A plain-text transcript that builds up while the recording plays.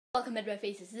Welcome to my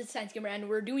faces. This is Science Gamer, and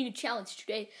we're doing a challenge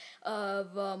today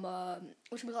of my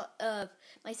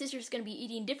sister's gonna be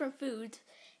eating different foods,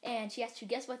 and she has to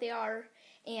guess what they are.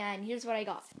 And here's what I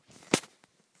got.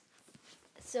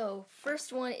 So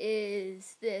first one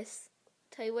is this.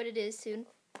 Tell you what it is soon,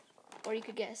 or you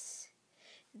could guess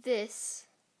this,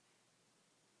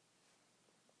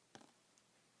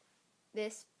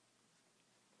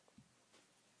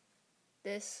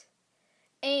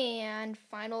 and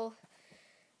final.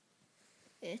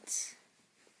 It's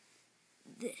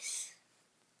this.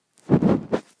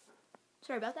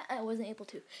 Sorry about that. I wasn't able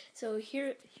to. So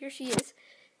here she is.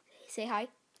 Say hi.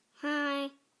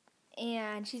 Hi.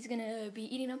 And she's gonna be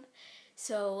eating them.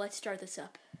 So let's start this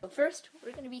up. So first,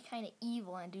 we're gonna be kind of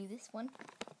evil and do this one.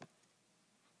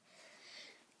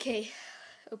 Okay,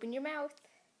 open your mouth.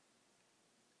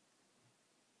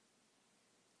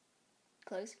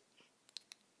 Close.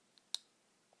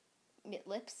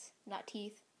 Lips, not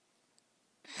teeth.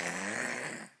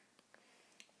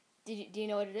 Do you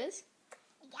know what it is?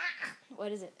 Yeah.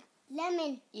 What is it?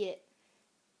 Lemon. Eat it.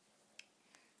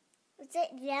 Is it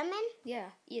lemon?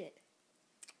 Yeah, eat it.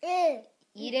 Ew.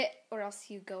 Eat it, or else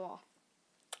you go off.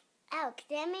 Oh,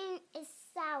 lemon is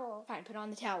sour. Fine, put on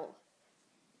the towel.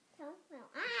 Oh, no.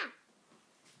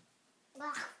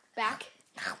 Ah. Back.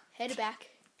 Head back.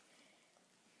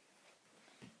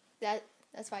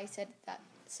 That's why I said that.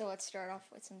 So let's start off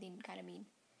with something kind of mean.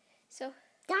 So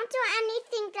Don't do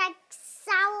anything like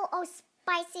sour or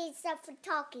spicy stuff for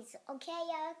talkies, okay,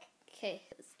 Eric? okay,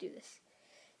 let's do this.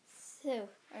 So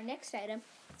our next item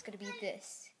is gonna be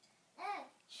this.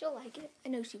 She'll like it. I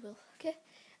know she will. Okay,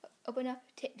 open up.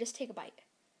 Just take a bite.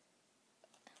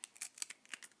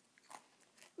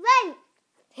 Run!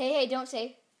 Hey, don't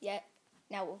say yet.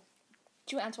 Now we'll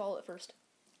chew and swallow it first.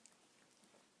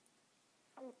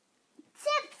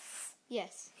 Chips!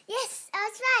 Yes. Yes,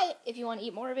 that's right. If you want to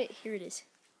eat more of it, here it is.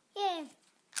 Yeah.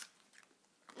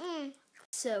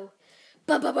 So,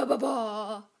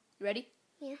 ba. You ready?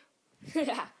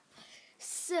 Yeah.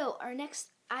 So our next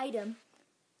item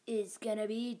is gonna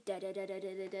be this.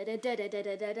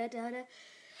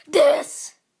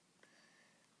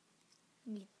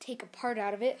 Let me take a part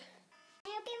out of it.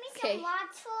 Can you give me Okay. some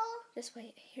watchful? Just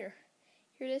wait. Here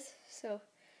it is. So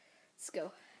let's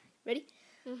go. Ready?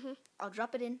 Mm-hmm. I'll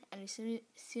drop it in, and as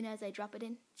soon as I drop it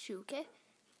in, chew. Okay?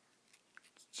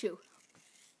 Chew.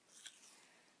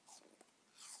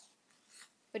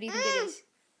 What do you think it is?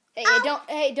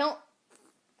 Hey, don't.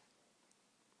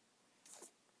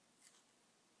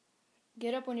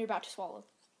 Get up when you're about to swallow.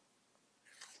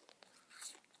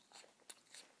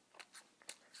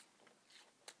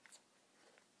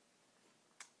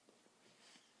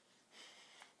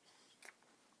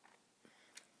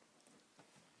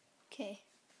 Okay.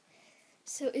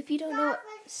 So if you don't know,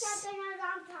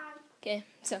 okay.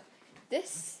 So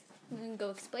this, I'm gonna go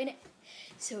explain it.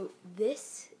 So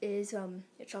this is a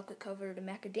chocolate covered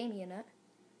macadamia nut.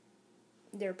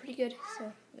 They're pretty good.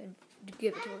 So I'm gonna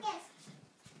give it to her.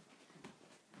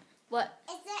 What?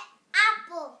 Is it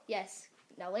apple? Yes.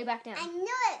 Now lay back down. I knew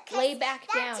it. Lay back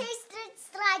that down. That tastes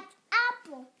like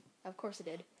apple. Of course it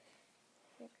did.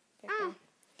 Back down.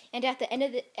 And at the end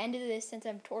of this, since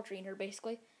I'm torturing her,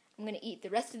 basically, I'm gonna eat the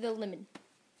rest of the lemon.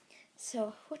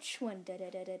 So which one?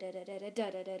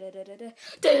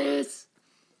 This.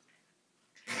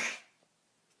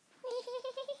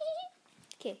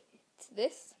 Okay, it's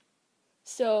this.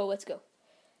 So let's go.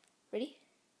 Ready?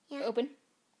 Yeah. Open.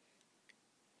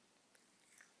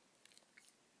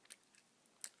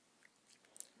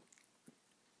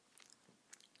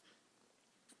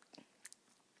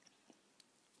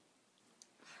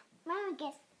 Let me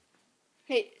guess.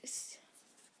 Hey.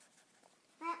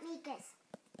 Let me guess.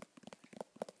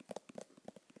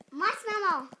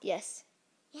 Marshmallow. Yes.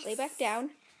 Yes. Lay back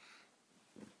down.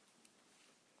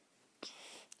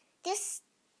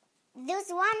 There's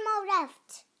one more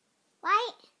left,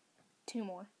 right? 2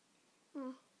 more.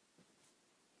 Hmm.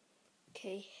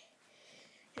 Okay.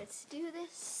 Let's do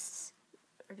this.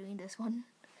 We're doing this one.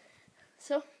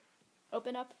 So,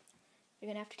 open up. You're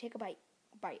gonna have to take a bite.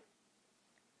 Bite.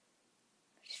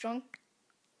 Strong.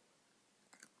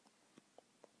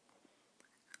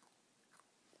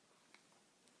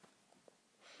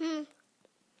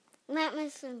 Let me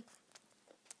see.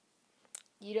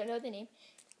 You don't know the name.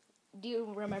 Do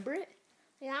you remember it?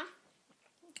 Yeah?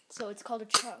 So it's called a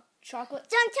chocolate.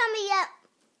 Don't tell me yet.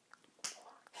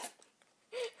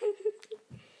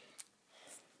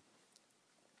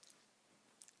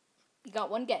 You got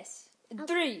one guess. 3, 2.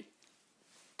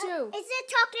 Is it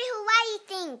chocolate Hawaii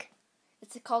thing?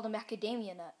 It's called a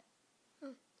macadamia nut.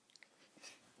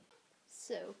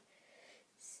 So,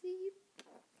 see.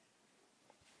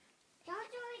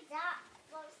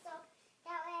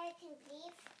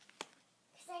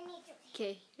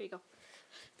 Okay, here you go.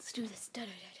 Let's do this.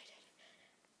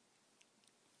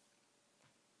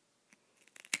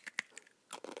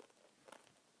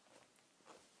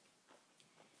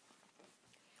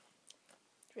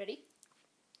 Ready?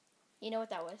 You know what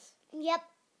that was? Yep.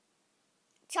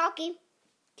 Chalky.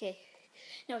 Okay,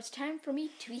 now it's time for me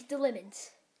to eat the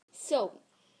lemons. So,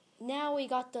 now we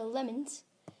got the lemons.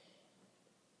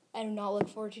 I do not look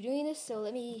forward to doing this, so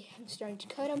I'm starting to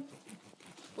cut them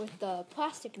with the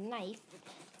plastic knife.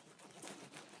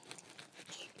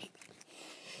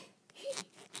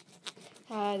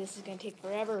 This is going to take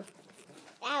forever.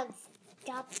 Ow,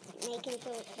 stop making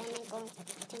sure lemon goes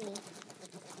to me.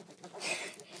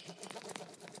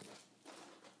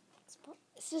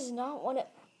 This is not one of...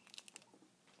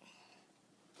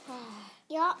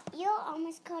 You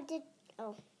almost cut it.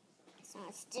 Oh, it's not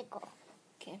a stickle.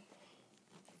 Okay.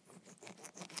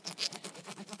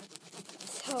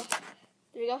 So,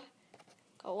 there you go.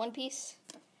 Got one piece.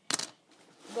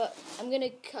 But I'm going to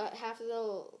cut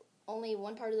only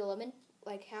one part of the lemon,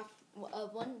 like half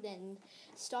of one, then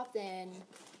stop, then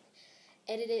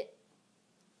edit it,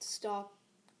 stop,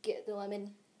 get the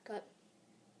lemon cut.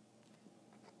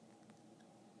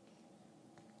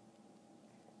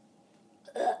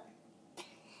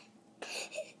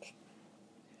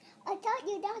 I thought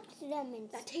you liked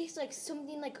lemons. That tastes like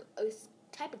something like a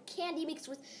type of candy mixed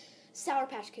with Sour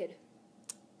Patch Kid.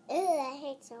 Ew, I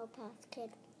hate Sour Patch Kid.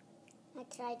 I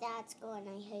tried that at school and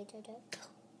I hated it.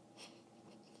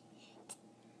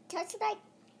 Tastes like...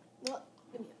 Well,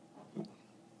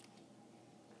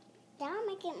 That'll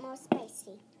make it more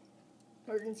spicy.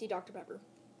 emergency Dr. Pepper.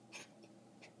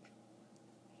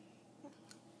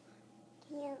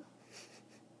 Yeah.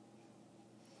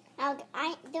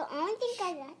 The only thing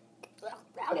I like...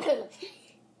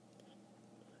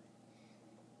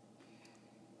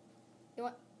 You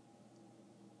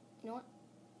know what?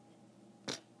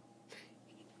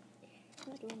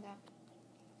 I'm not doing that.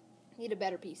 Need a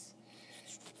better piece.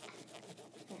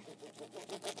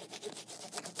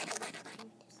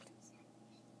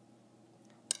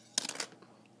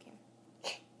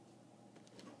 Okay.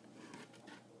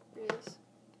 There it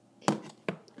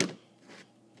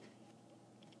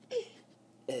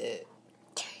is.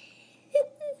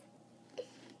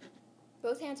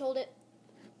 Both hands hold it.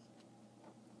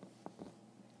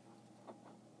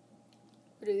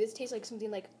 Dude, this tastes like something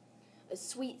like a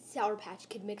sweet Sour Patch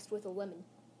Kid mixed with a lemon.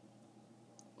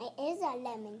 It is a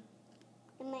lemon.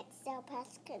 It makes Sour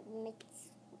Patch Kid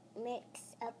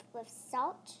mix up with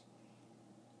salt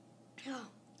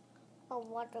or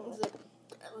water. Do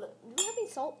we have any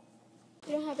salt?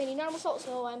 We don't have any normal salt,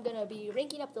 so I'm gonna be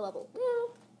ranking up the level.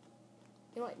 You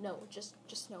know what? No, just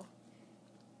no.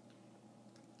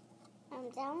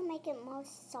 That will make it more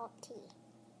salty.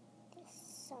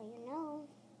 Just so you know.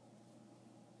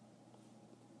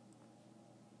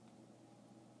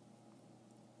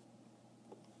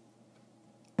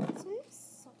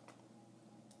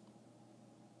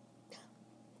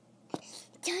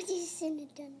 Don't you shouldn't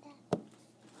have done that.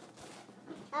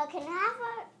 Oh, can I have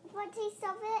a taste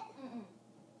of it? Mm-mm.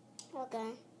 Okay.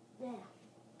 Yeah.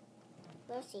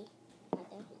 We'll see. Oh,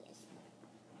 there he is.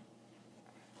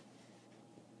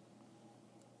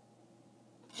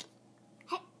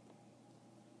 Hey.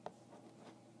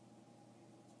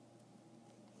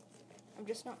 I'm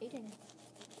just not eating it.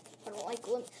 I don't like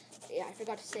lemon. Yeah, I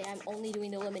forgot to say I'm only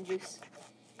doing the lemon juice.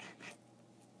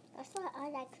 That's why I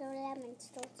like the lemon,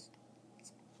 so it's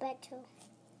better.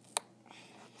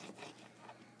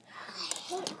 I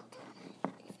hate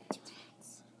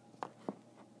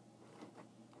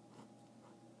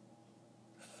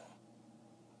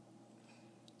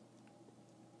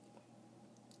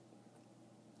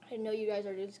I know you guys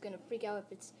are just gonna freak out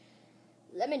if it's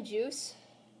lemon juice,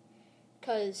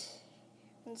 cause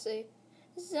and say,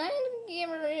 Silent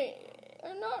Gamer,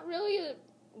 I'm not really a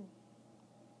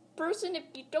person if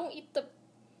you don't eat the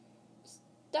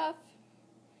stuff.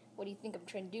 What do you think I'm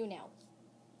trying to do now?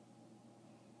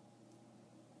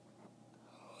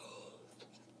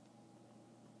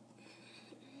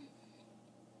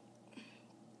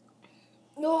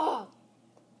 No.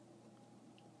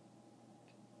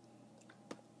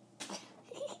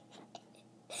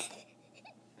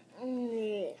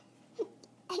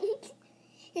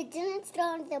 You didn't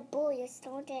throw in the bowl, you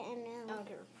threw it in I don't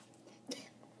care. You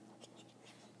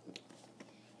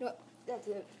know what? That's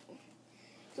it.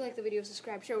 If you like the video,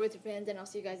 subscribe, share with your friends, and I'll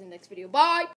see you guys in the next video. Bye!